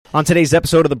On today's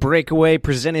episode of The Breakaway,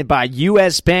 presented by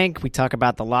U.S. Bank, we talk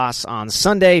about the loss on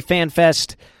Sunday,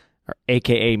 FanFest, or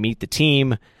a.k.a. Meet the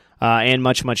Team, and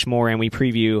much, much more. And we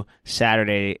preview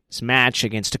Saturday's match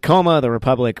against Tacoma, the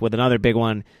Republic, with another big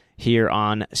one here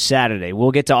on Saturday.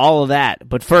 We'll get to all of that.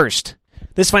 But first,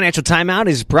 this financial timeout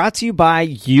is brought to you by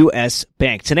U.S.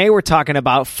 Bank. Today we're talking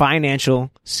about financial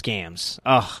scams.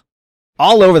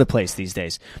 All over the place these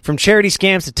days. From charity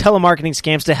scams to telemarketing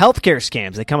scams to healthcare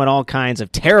scams. They come in all kinds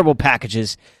of terrible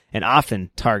packages and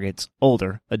often targets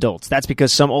older adults. That's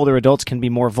because some older adults can be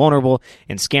more vulnerable,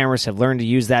 and scammers have learned to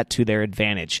use that to their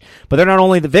advantage. But they're not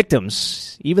only the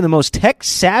victims. Even the most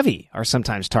tech-savvy are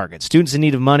sometimes targets. Students in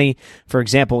need of money, for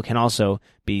example, can also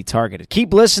be targeted.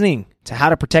 Keep listening to how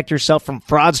to protect yourself from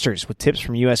fraudsters with tips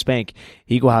from U.S. Bank,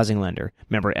 Equal Housing Lender,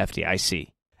 member FDIC.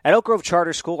 At Elk Grove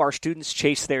Charter School, our students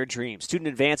chase their dreams. Student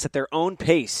advance at their own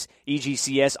pace.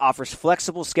 EGCS offers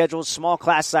flexible schedules, small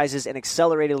class sizes, and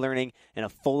accelerated learning in a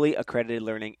fully accredited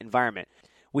learning environment.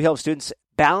 We help students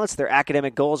balance their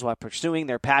academic goals while pursuing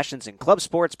their passions in club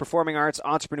sports, performing arts,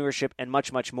 entrepreneurship, and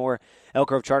much, much more. Elk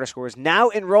Grove Charter School is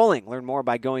now enrolling. Learn more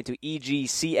by going to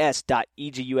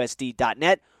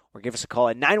egcs.egusd.net or give us a call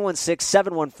at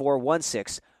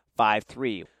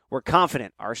 916-714-1653. We're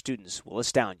confident our students will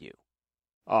astound you.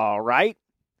 All right,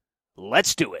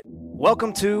 let's do it.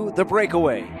 Welcome to The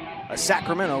Breakaway, a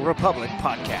Sacramento Republic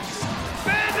podcast.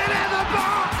 Bandit in the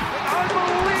box!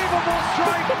 Unbelievable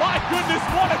strike! My goodness,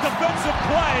 what a defensive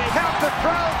play! Half the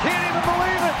crowd can't even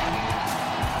believe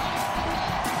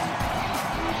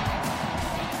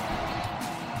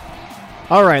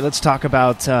it! All right, let's talk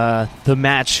about the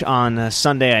match on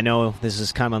Sunday. I know this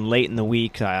is kind of late in the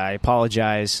week. I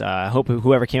apologize. I hope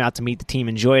whoever came out to meet the team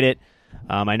enjoyed it.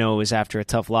 I know it was after a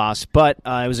tough loss, but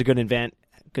it was a good event.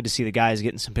 Good to see the guys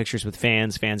getting some pictures with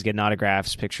fans getting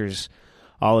autographs, pictures,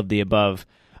 all of the above.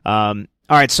 All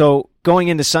right, so going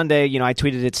into Sunday, I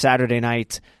tweeted it Saturday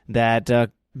night that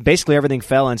basically everything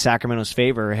fell in Sacramento's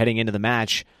favor heading into the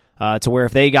match to where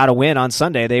if they got a win on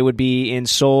Sunday, they would be in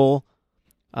sole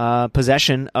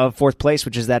possession of fourth place,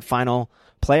 which is that final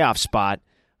playoff spot.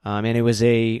 And it was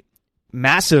a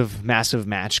massive, massive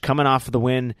match coming off of the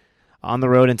win on the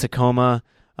road in Tacoma,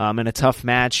 in a tough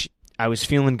match. I was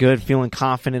feeling good, feeling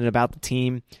confident about the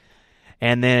team.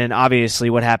 And then, obviously,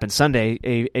 what happened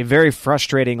Sunday, a very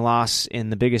frustrating loss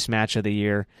in the biggest match of the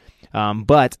year.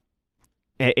 But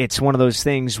it's one of those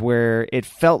things where it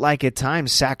felt like at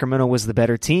times Sacramento was the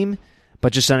better team,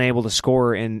 but just unable to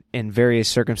score in various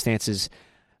circumstances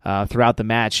throughout the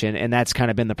match. And that's kind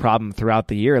of been the problem throughout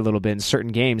the year a little bit in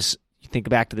certain games. You think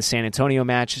back to the San Antonio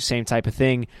match, same type of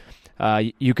thing.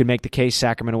 You could make the case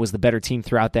Sacramento was the better team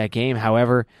throughout that game.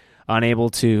 However,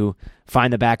 unable to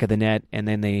find the back of the net, and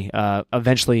then they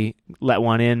eventually let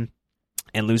one in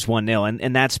and lose 1-0.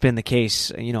 And that's been the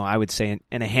case, I would say,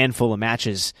 in a handful of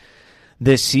matches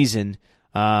this season.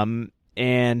 And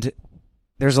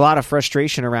there's a lot of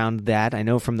frustration around that. I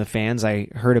know from the fans. I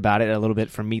heard about it a little bit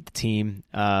from Meet the Team.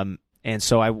 And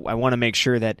so I want to make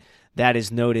sure that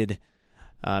is noted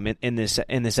in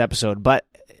this episode. But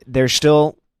there's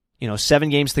still 7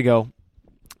 games to go,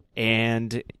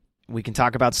 and we can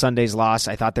talk about Sunday's loss.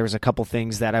 I thought there was a couple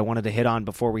things that I wanted to hit on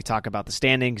before we talk about the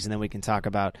standings, and then we can talk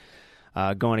about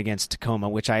going against Tacoma,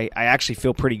 which I actually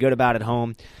feel pretty good about at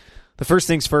home. The first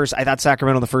things first, I thought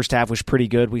Sacramento in the first half was pretty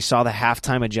good. We saw the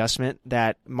halftime adjustment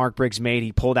that Mark Briggs made.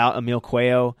 He pulled out Emil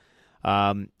Cuello,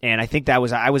 and I think I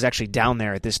was actually down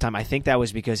there at this time. I think that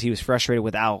was because he was frustrated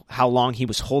with how long he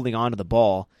was holding on to the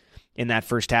ball in that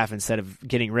first half instead of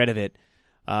getting rid of it.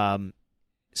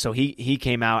 So he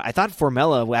came out. I thought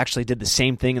Formella actually did the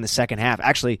same thing in the second half.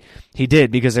 Actually, he did,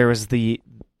 because there was a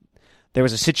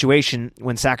situation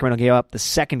when Sacramento gave up the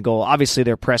second goal. Obviously,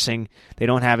 they're pressing. They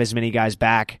don't have as many guys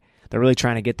back. They're really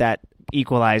trying to get that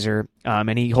equalizer,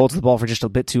 and he holds the ball for just a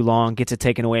bit too long, gets it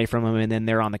taken away from him, and then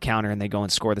they're on the counter and they go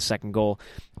and score the second goal.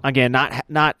 Again,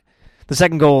 not the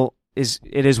second goal is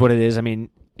what it is. I mean,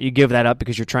 you give that up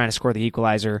because you're trying to score the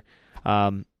equalizer.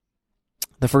 The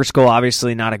first goal,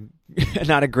 obviously, not a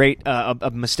great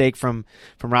a mistake from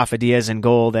Rafa Diaz in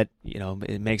goal. That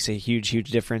it makes a huge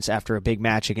difference after a big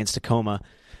match against Tacoma,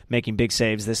 making big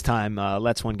saves this time.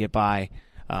 Lets one get by.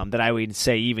 That I would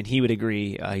say even he would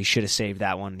agree he should have saved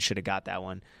that one, should have got that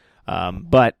one.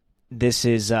 But this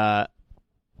is a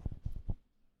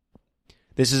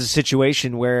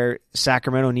situation where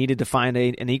Sacramento needed to find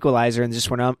an equalizer and just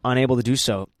were unable to do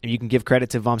so. And you can give credit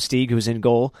to Vom Steeg, who's in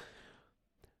goal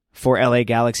for LA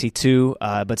Galaxy too,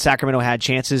 but Sacramento had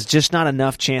chances, just not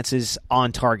enough chances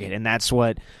on target, and that's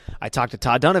what I talked to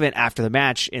Todd Donovan after the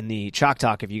match in the Chalk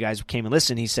Talk. If you guys came and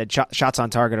listened, he said shots on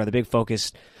target are the big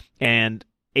focus, and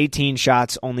 18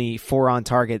 shots, only 4 on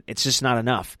target. It's just not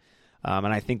enough. And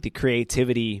I think the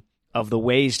creativity of the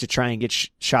ways to try and get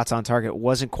shots on target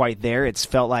wasn't quite there. It's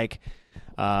felt like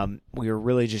we were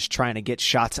really just trying to get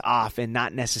shots off and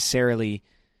not necessarily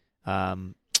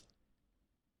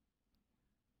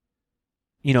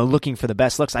looking for the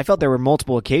best looks. I felt there were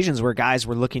multiple occasions where guys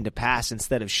were looking to pass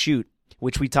instead of shoot,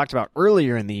 which we talked about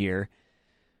earlier in the year.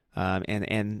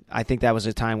 And I think that was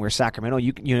a time where Sacramento,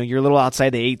 you're a little outside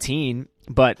the 18,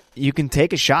 but you can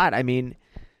take a shot. I mean,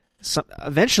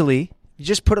 eventually you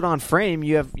just put it on frame.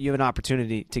 You have an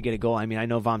opportunity to get a goal. I mean, I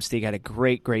know Vom Steeg had a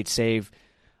great save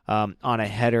on a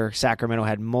header. Sacramento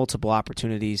had multiple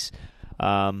opportunities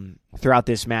throughout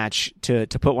this match to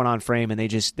put one on frame, and they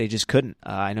just couldn't.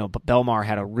 I know Belmar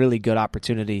had a really good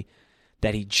opportunity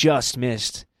that he just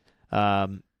missed. He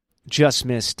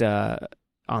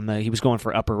was going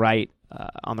for upper right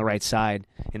on the right side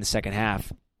in the second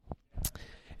half.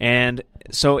 And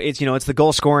so it's the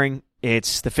goal scoring,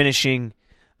 it's the finishing,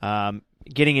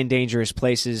 getting in dangerous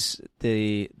places,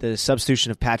 the substitution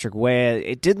of Patrick Weah.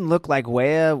 It didn't look like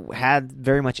Weah had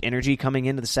very much energy coming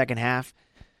into the second half.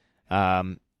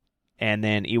 And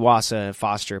then Iwasa,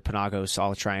 Foster, Panagos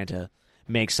all trying to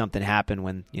make something happen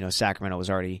when, Sacramento was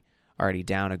already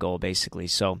down a goal basically.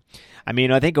 So, I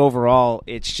mean, I think overall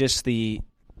it's just the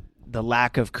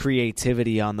lack of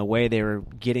creativity on the way they were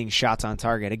getting shots on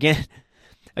target.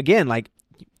 Again, like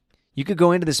you could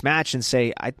go into this match and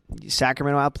say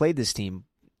Sacramento outplayed this team.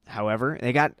 However,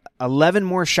 they got 11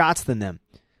 more shots than them,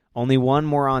 only 1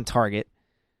 more on target.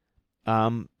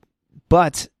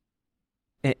 But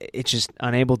it's just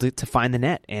unable to find the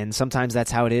net, and sometimes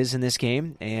that's how it is in this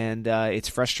game, and it's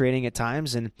frustrating at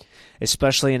times, and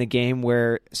especially in a game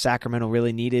where Sacramento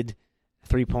really needed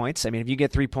 3 points. I mean, if you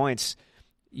get 3 points,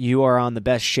 you are on the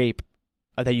best shape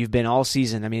that you've been all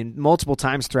season. I mean, multiple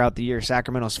times throughout the year,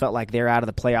 Sacramento's felt like they're out of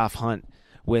the playoff hunt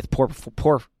with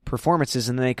poor performances,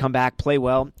 and then they come back, play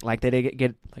well, like they did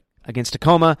get against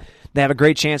Tacoma. They have a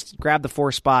great chance to grab the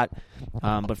 4th spot,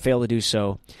 but fail to do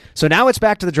so. So now it's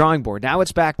back to the drawing board. Now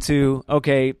it's back to,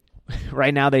 okay,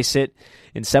 right now they sit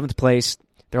in 7th place.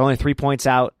 They're only 3 points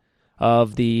out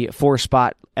of the 4th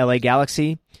spot LA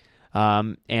Galaxy.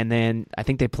 And then I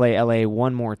think they play LA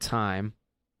one more time.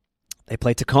 They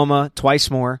play Tacoma twice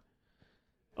more.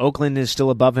 Oakland is still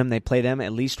above him. They play them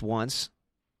at least once.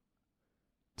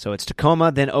 So it's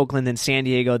Tacoma, then Oakland, then San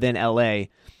Diego, then LA.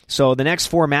 So the next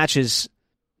 4 matches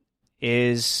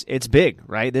it's big,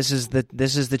 right? This is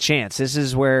the chance. This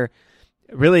is where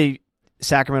really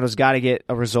Sacramento's got to get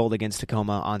a result against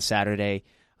Tacoma on Saturday.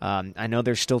 I know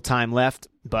there's still time left,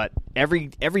 but every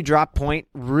drop point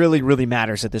really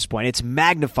matters at this point. It's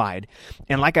magnified.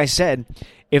 And like I said,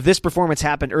 if this performance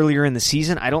happened earlier in the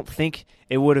season, I don't think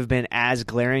it would have been as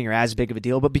glaring or as big of a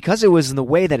deal. But because it was in the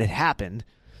way that it happened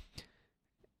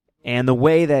and the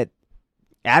way that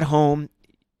at home,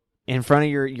 in front of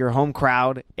your home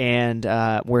crowd, and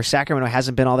where Sacramento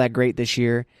hasn't been all that great this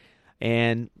year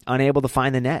and unable to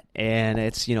find the net. And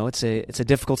it's a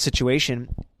difficult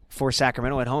situation for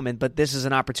Sacramento at home, but this is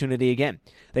an opportunity again.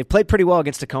 They've played pretty well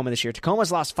against Tacoma this year.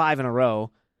 Tacoma's lost 5 in a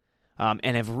row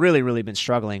and have really been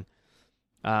struggling.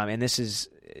 And this is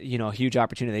a huge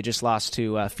opportunity. They just lost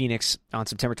to Phoenix on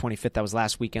September 25th. That was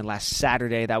last weekend. Last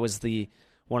Saturday, that was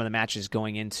one of the matches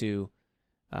going into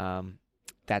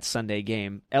that Sunday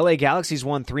game. LA Galaxy's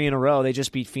won 3 in a row. They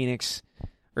just beat Phoenix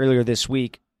earlier this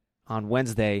week on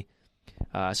Wednesday.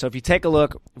 So if you take a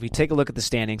look at the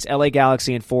standings, LA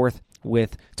Galaxy in 4th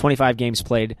with 25 games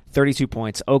played, 32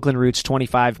 points. Oakland Roots,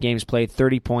 25 games played,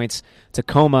 30 points.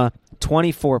 Tacoma,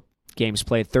 24 games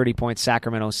played, 30 points.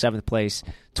 Sacramento, 7th place,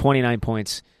 29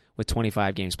 points with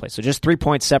 25 games played. So just 3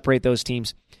 points separate those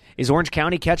teams. Is Orange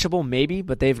County catchable? Maybe,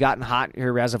 but they've gotten hot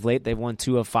here as of late. They've won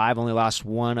 2 of 5, only lost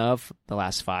 1 of the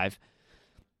last 5.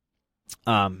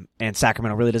 And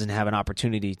Sacramento really doesn't have an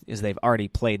opportunity as they've already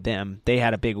played them. They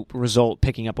had a big result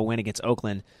picking up a win against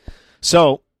Oakland.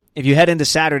 So if you head into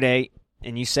Saturday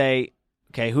and you say,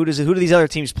 okay, who do these other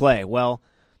teams play? Well,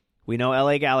 we know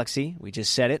LA Galaxy. We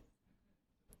just said it.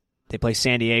 They play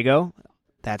San Diego.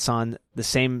 That's on the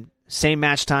same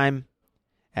match time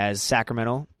as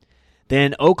Sacramento.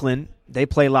 Then Oakland, they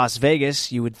play Las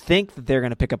Vegas. You would think that they're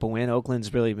going to pick up a win.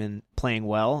 Oakland's really been playing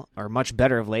well, or much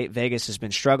better of late. Vegas has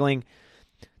been struggling.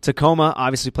 Tacoma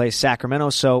obviously plays Sacramento,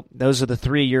 so those are the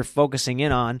 3 you're focusing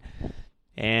in on.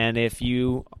 And if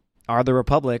you are the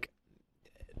Republic,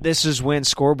 this is when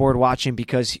scoreboard watching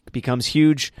becomes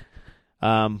huge.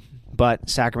 But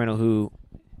Sacramento, who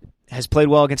has played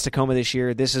well against Tacoma this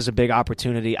year, this is a big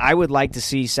opportunity. I would like to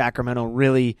see Sacramento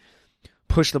really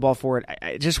push the ball forward.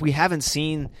 We haven't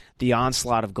seen the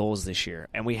onslaught of goals this year,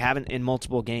 and we haven't in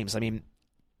multiple games. I mean,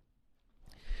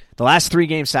 the last 3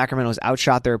 games, Sacramento's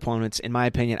outshot their opponents, in my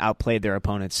opinion, outplayed their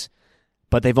opponents,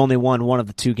 but they've only won one of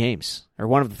the 3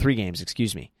 games,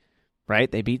 excuse me,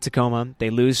 right? They beat Tacoma. They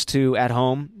lose to, at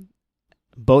home,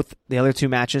 both the other 2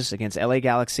 matches against LA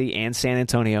Galaxy and San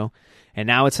Antonio, and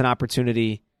now it's an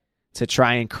opportunity to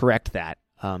try and correct that.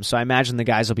 So I imagine the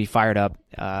guys will be fired up.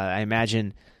 I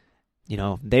imagine,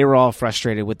 they were all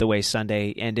frustrated with the way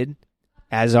Sunday ended,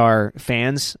 as are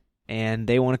fans, and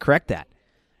they want to correct that.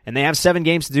 And they have 7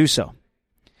 games to do so.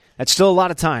 That's still a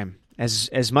lot of time.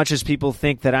 As much as people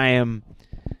think that I am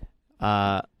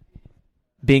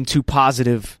being too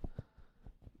positive,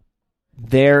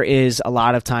 there is a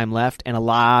lot of time left, and a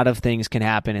lot of things can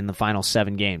happen in the final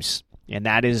 7 games. And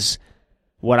that is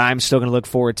what I'm still going to look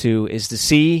forward to, is to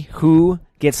see who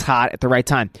gets hot at the right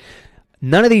time.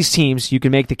 None of these teams, you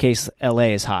can make the case LA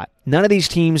is hot. None of these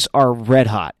teams are red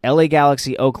hot. LA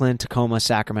Galaxy, Oakland, Tacoma,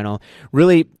 Sacramento.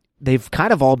 Really, they've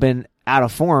kind of all been out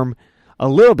of form a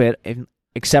little bit,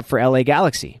 except for LA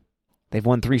Galaxy. They've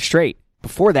won 3 straight.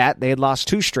 Before that, they had lost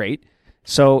 2 straight.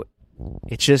 So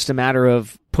it's just a matter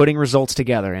of putting results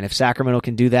together. And if Sacramento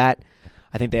can do that,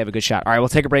 I think they have a good shot. All right, we'll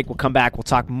take a break. We'll come back. We'll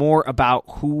talk more about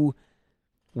who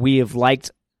we have liked.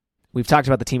 We've talked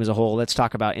about the team as a whole. Let's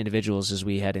talk about individuals as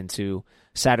we head into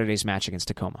Saturday's match against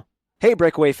Tacoma. Hey,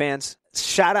 Breakaway fans.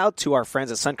 Shout out to our friends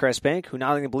at Suncrest Bank, who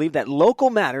not only believe that local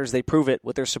matters, they prove it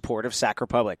with their support of Sac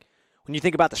Republic. When you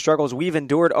think about the struggles we've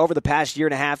endured over the past year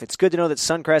and a half, it's good to know that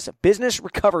Suncrest Business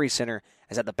Recovery Center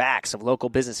is at the backs of local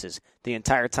businesses the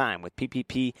entire time with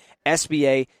PPP,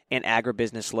 SBA, and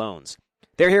agribusiness loans.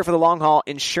 They're here for the long haul,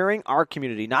 ensuring our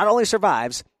community not only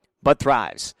survives, but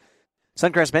thrives.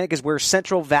 Suncrest Bank is where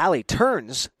Central Valley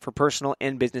turns for personal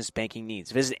and business banking needs.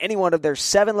 Visit any one of their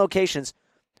 7 locations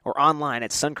or online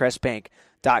at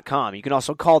suncrestbank.com. You can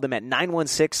also call them at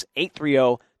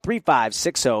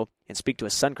 916-830-3560 and speak to a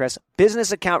Suncrest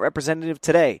business account representative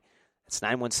today. That's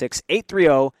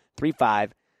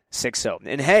 916-830-3560.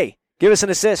 And hey, give us an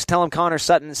assist. Tell them Connor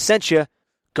Sutton sent you.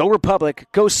 Go Republic.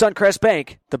 Go Suncrest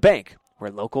Bank, the bank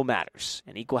where local matters.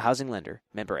 An equal housing lender,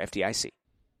 member FDIC.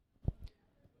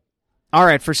 All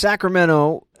right, for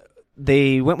Sacramento,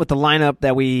 they went with the lineup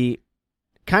that we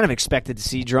kind of expected to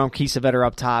see. Jerome Kiesewetter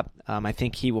up top. I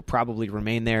think he will probably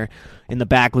remain there. In the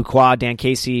back, Lacroix, Dan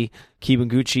Casey,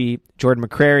 Kibanguchi, Jordan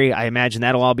McCrary. I imagine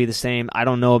that'll all be the same. I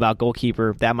don't know about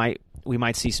goalkeeper. We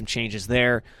might see some changes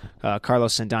there.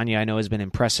 Carlos Sandana, I know, has been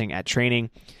impressing at training.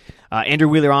 Andrew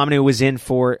Wheeler-Omanu was in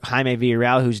for Jaime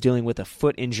Villarreal, who's dealing with a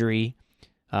foot injury.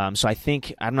 So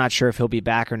I'm not sure if he'll be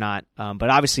back or not, but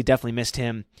obviously definitely missed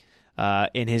him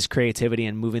in his creativity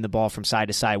and moving the ball from side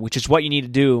to side, which is what you need to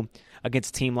do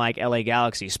against a team like LA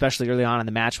Galaxy, especially early on in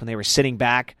the match when they were sitting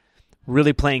back,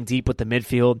 really playing deep with the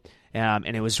midfield, and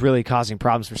it was really causing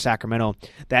problems for Sacramento.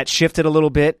 That shifted a little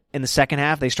bit in the second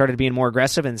half. They started being more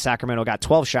aggressive, and Sacramento got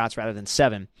 12 shots rather than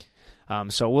 7.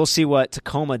 So we'll see what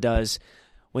Tacoma does.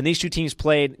 When these two teams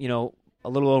played, a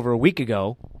little over a week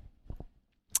ago,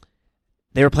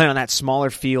 they were playing on that smaller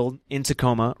field in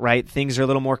Tacoma, right? Things are a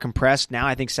little more compressed. Now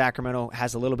I think Sacramento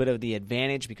has a little bit of the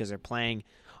advantage because they're playing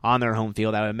on their home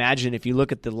field. I would imagine if you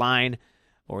look at the line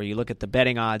or you look at the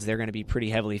betting odds, they're going to be pretty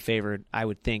heavily favored, I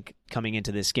would think, coming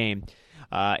into this game.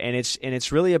 And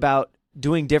it's really about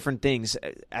doing different things.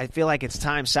 I feel like it's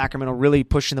time Sacramento really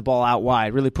pushing the ball out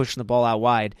wide,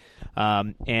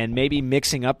 and maybe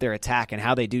mixing up their attack and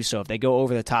how they do so. If they go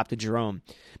over the top to Jerome,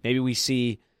 maybe we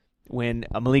see when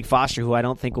Malik Foster, who I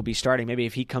don't think will be starting, maybe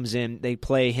if he comes in, they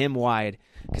play him wide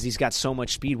because he's got so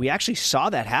much speed. We actually saw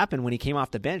that happen when he came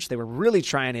off the bench. They were really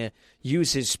trying to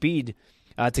use his speed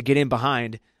to get in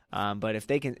behind. But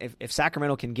if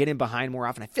Sacramento can get in behind more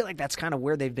often, I feel like that's kind of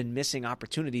where they've been missing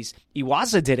opportunities.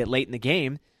 Iwaza did it late in the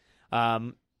game,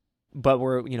 but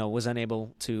was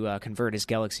unable to convert as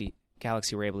Galaxy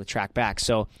were able to track back.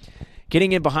 So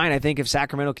getting in behind, I think if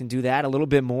Sacramento can do that a little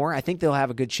bit more, I think they'll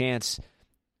have a good chance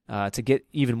to get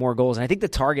even more goals. And I think the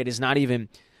target is not even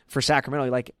for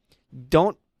Sacramento. Like,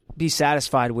 don't be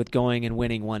satisfied with going and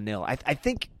winning 1-0. I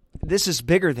think this is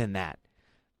bigger than that.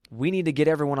 We need to get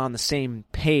everyone on the same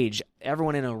page,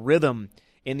 everyone in a rhythm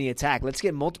in the attack. Let's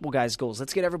get multiple guys goals.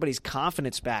 Let's get everybody's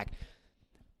confidence back.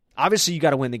 Obviously, you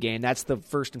got to win the game. That's the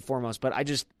first and foremost. But I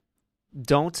just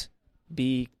don't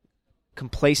be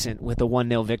complacent with a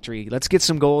 1-0 victory. Let's get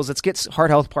some goals. Let's get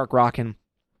Hart Health Park rocking.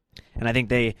 And I think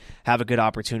they have a good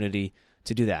opportunity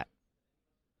to do that.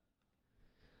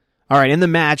 All right, in the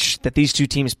match that these two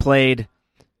teams played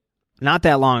not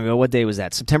that long ago, what day was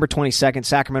that? September 22nd,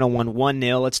 Sacramento won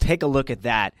 1-0. Let's take a look at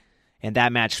that and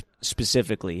that match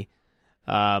specifically.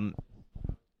 Tacoma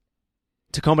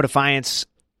Defiance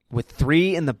with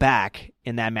 3 in the back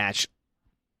in that match,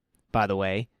 by the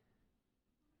way.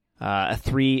 A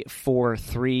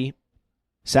 3-4-3.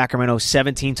 Sacramento,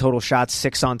 17 total shots,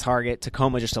 6 on target.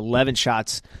 Tacoma, just 11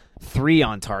 shots, 3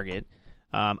 on target.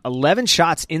 11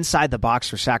 shots inside the box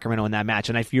for Sacramento in that match.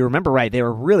 And if you remember right, they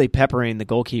were really peppering the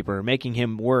goalkeeper, making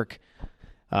him work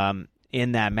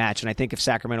in that match. And I think if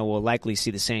Sacramento will likely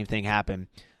see the same thing happen,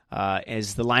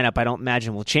 as the lineup, I don't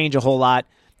imagine will change a whole lot.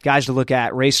 Guys to look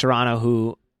at, Ray Serrano,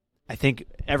 who I think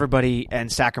everybody in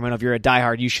Sacramento, if you're a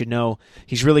diehard, you should know.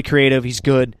 He's really creative. He's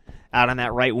good out on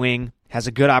that right wing. Has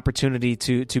a good opportunity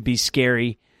to be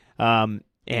scary. He's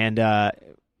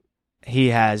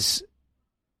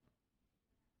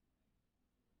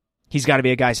got to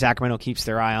be a guy Sacramento keeps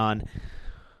their eye on.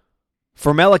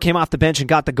 Formella came off the bench and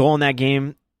got the goal in that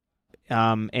game,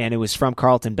 and it was from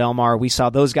Carlton Belmar. We saw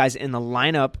those guys in the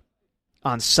lineup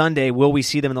on Sunday. Will we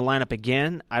see them in the lineup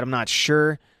again? I'm not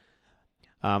sure.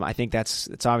 I think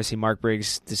it's obviously Mark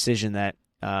Briggs' decision that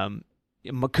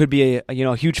it could be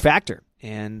a huge factor.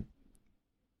 And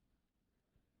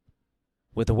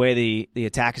with the way the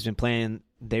attack has been playing,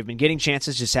 they've been getting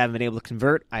chances, just haven't been able to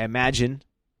convert. I imagine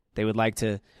they would like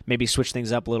to maybe switch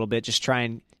things up a little bit, just try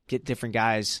and get different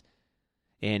guys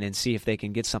in and see if they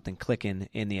can get something clicking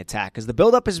in the attack. Because the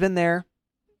buildup has been there,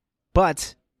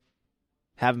 but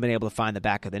haven't been able to find the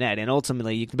back of the net. And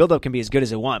ultimately, the buildup can be as good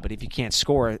as it want, but if you can't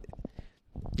score,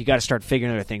 you got to start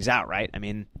figuring other things out, right? I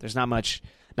mean, there's not much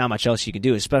else you can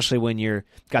do, especially when you're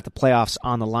got the playoffs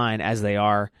on the line as they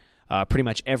are pretty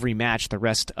much every match the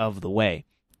rest of the way.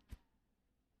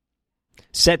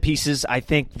 Set pieces, I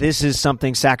think this is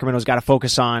something Sacramento's got to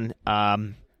focus on.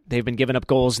 They've been giving up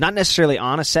goals, not necessarily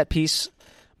on a set piece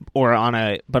but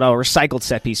a recycled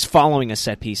set piece following a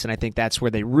set piece, and I think that's where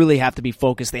they really have to be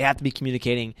focused. They have to be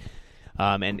communicating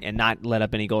and not let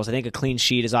up any goals. I think a clean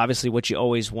sheet is obviously what you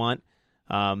always want,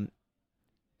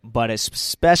 but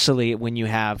especially when you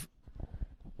have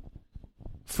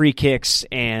free kicks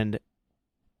and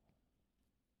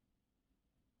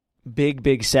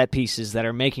big set pieces that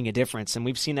are making a difference. And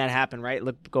we've seen that happen, right?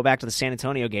 Go back to the San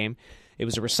Antonio game. It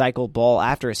was a recycled ball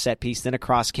after a set piece. Then a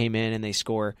cross came in and they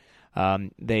score.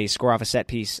 They score off a set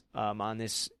piece in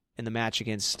the match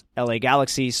against LA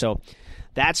Galaxy. So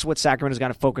that's what Sacramento's got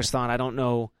to focus on. I don't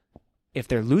know if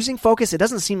they're losing focus. It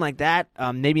doesn't seem like that.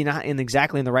 Maybe not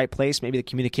exactly in the right place. Maybe the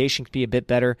communication could be a bit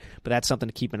better, but that's something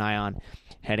to keep an eye on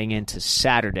heading into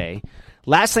Saturday.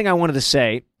 Last thing I wanted to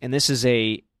say, and this is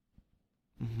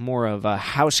more of a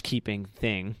housekeeping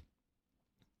thing.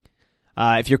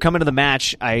 If you're coming to the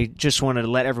match, I just wanted to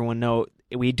let everyone know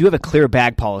we do have a clear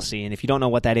bag policy, and if you don't know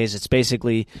what that is, it's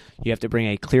basically you have to bring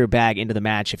a clear bag into the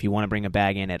match if you want to bring a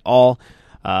bag in at all.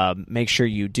 Make sure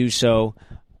you do so,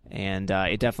 and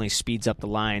it definitely speeds up the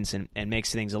lines and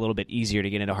makes things a little bit easier to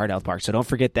get into Hard Health Park. So don't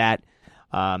forget that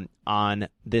on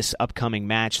this upcoming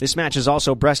match. This match is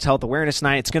also Breast Health Awareness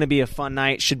Night. It's going to be a fun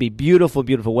night. Should be beautiful,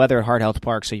 beautiful weather at Hard Health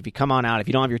Park. So if you come on out, if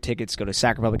you don't have your tickets, go to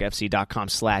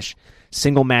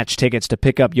sacrepublicfc.com/single match tickets to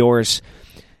pick up yours.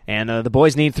 And the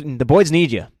boys need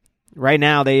you right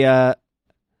now. They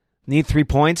need 3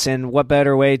 points, and what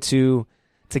better way to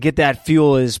get that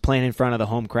fuel is playing in front of the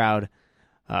home crowd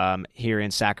here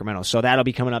in Sacramento. So that'll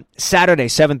be coming up Saturday,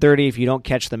 7:30. If you don't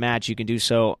catch the match, you can do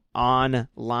so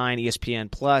online, ESPN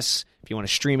Plus. If you want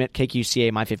to stream it,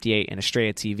 KQCA, My58, and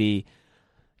Estrella TV.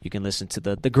 You can listen to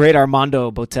the great Armando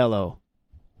Botello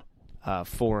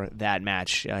for that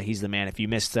match. He's the man. If you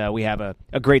missed, we have a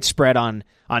great spread on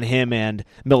him and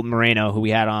Milton Moreno, who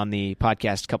we had on the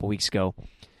podcast a couple weeks ago.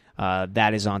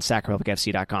 That is on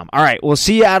sacrepublicfc.com. All right, we'll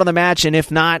see you out on the match, and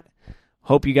if not,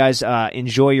 hope you guys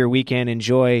enjoy your weekend.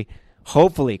 Enjoy,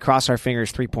 hopefully, cross our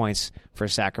fingers, 3 points for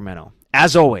Sacramento.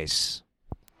 As always,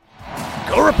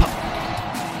 go Republic!